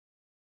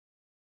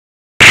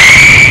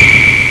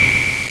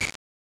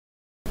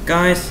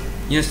Guys,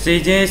 you see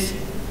this?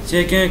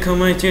 Chicken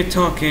community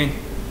talking.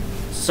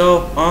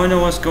 So I don't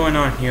know what's going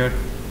on here.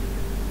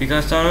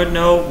 Because I don't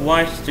know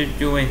what to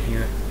do in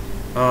here.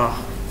 Oh,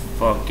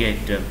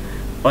 forget them.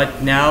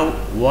 But now,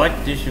 what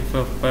is your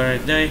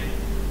birthday?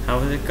 How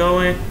is it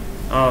going?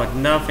 Oh,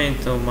 nothing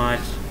too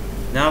much.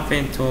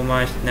 Nothing too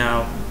much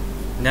now.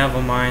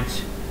 Never mind.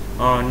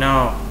 Oh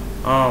no.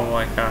 Oh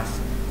my gosh.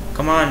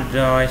 Come on,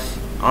 Joyce.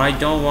 I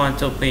don't want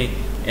to be.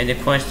 Any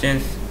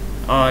questions?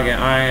 Oh, okay,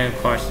 I have a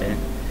question.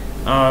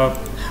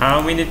 How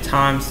many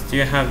times do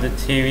you have the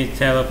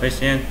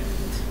television?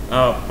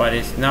 Oh, but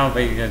it's not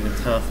bigger than the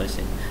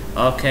television.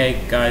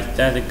 Okay, guys,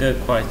 that's a good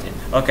question.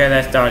 Okay,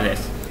 let's start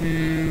this.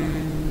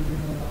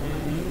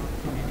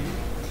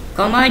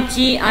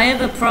 Komachi, I have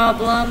a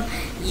problem.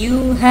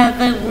 You have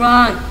it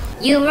wrong.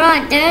 You're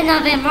wrong, there's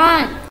nothing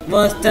wrong.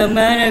 What's the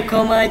matter,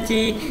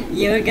 Komachi?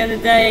 You're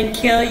gonna die and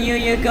kill you,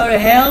 you go to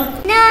hell?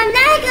 No, I'm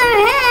not going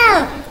to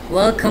hell.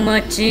 Well,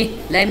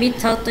 Komachi, let me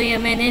talk to you a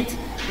minute.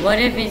 What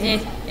if it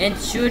is and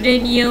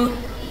shooting you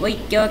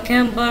with your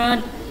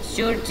camera,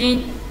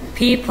 shooting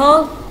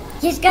people?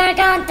 He's gonna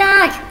go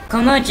dog.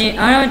 Komachi,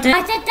 I don't think—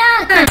 I said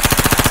dog.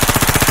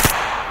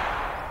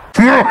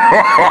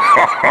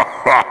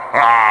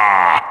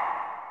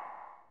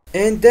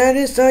 And that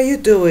is how you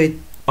do it.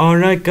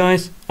 Alright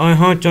guys, I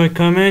hope you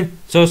comment,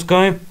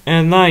 subscribe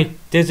and like.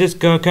 This is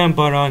Girl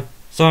Baron.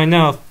 Sign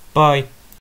off. Bye.